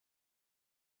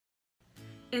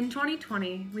In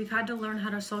 2020, we've had to learn how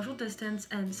to social distance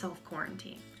and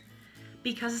self-quarantine.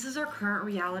 Because this is our current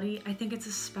reality, I think it's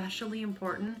especially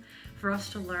important for us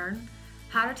to learn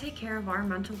how to take care of our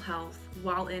mental health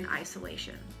while in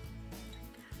isolation.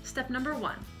 Step number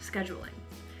 1, scheduling.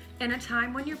 In a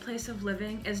time when your place of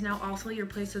living is now also your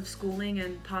place of schooling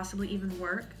and possibly even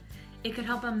work, it could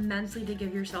help immensely to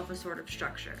give yourself a sort of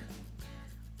structure.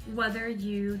 Whether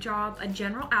you draw a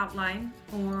general outline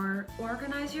or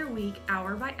organize your week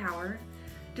hour by hour,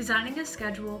 designing a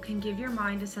schedule can give your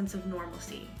mind a sense of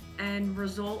normalcy and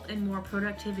result in more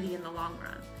productivity in the long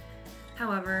run.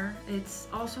 However, it's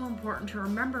also important to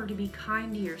remember to be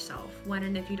kind to yourself when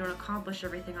and if you don't accomplish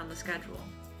everything on the schedule.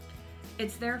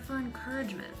 It's there for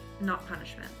encouragement, not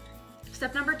punishment.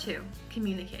 Step number 2,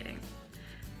 communicating.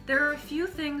 There are a few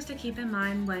things to keep in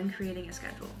mind when creating a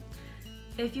schedule.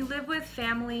 If you live with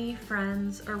family,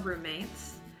 friends, or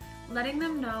roommates, letting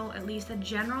them know at least a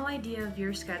general idea of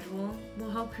your schedule will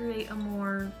help create a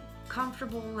more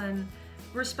comfortable and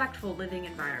respectful living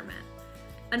environment.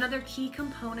 Another key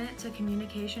component to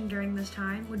communication during this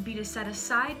time would be to set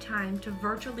aside time to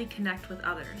virtually connect with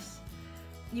others.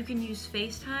 You can use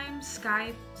FaceTime,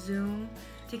 Skype, Zoom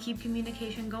to keep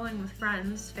communication going with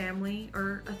friends, family,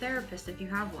 or a therapist if you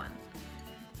have one.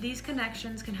 These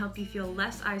connections can help you feel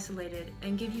less isolated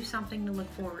and give you something to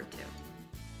look forward to.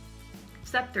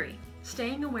 Step 3,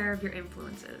 staying aware of your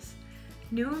influences.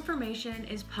 New information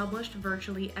is published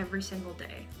virtually every single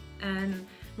day, and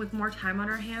with more time on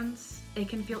our hands, it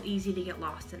can feel easy to get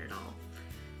lost in it all.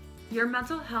 Your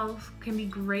mental health can be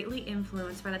greatly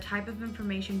influenced by the type of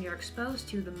information you're exposed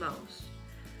to the most.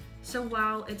 So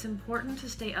while it's important to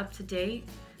stay up to date,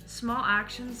 small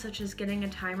actions such as getting a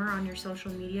timer on your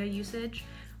social media usage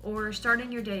or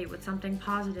starting your day with something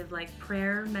positive like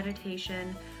prayer,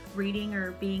 meditation, reading,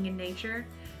 or being in nature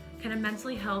can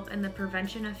immensely help in the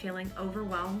prevention of feeling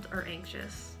overwhelmed or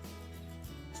anxious.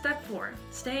 Step 4,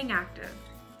 staying active.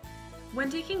 When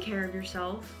taking care of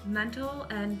yourself, mental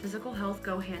and physical health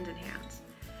go hand in hand.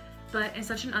 But in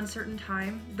such an uncertain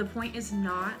time, the point is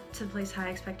not to place high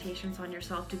expectations on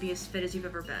yourself to be as fit as you've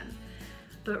ever been,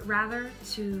 but rather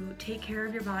to take care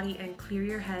of your body and clear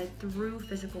your head through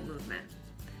physical movement.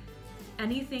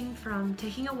 Anything from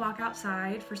taking a walk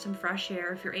outside for some fresh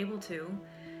air if you're able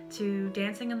to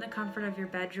dancing in the comfort of your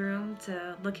bedroom,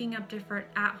 to looking up different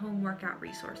at-home workout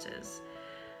resources,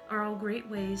 are all great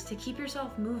ways to keep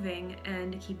yourself moving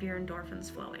and to keep your endorphins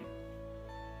flowing.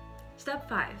 Step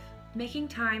 5, making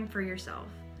time for yourself.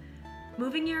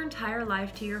 Moving your entire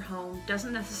life to your home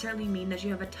doesn't necessarily mean that you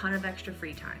have a ton of extra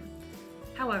free time.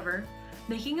 However,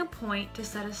 making a point to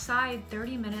set aside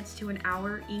 30 minutes to an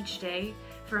hour each day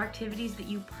for activities that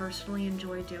you personally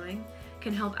enjoy doing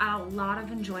can help add a lot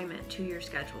of enjoyment to your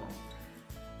schedule.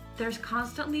 There's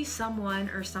constantly someone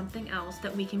or something else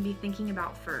that we can be thinking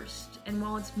about first, and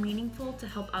while it's meaningful to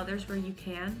help others where you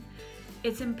can,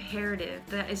 it's imperative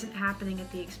that isn't happening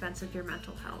at the expense of your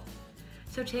mental health.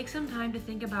 So take some time to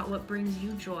think about what brings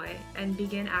you joy and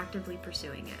begin actively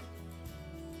pursuing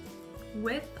it.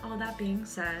 With all that being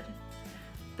said,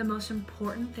 the most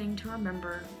important thing to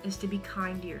remember is to be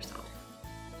kind to yourself.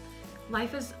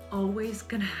 Life is always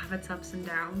gonna have its ups and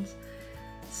downs,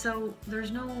 so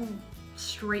there's no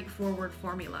straightforward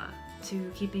formula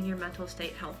to keeping your mental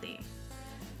state healthy.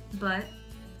 But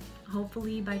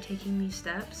hopefully by taking these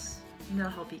steps, they'll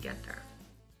help you get there.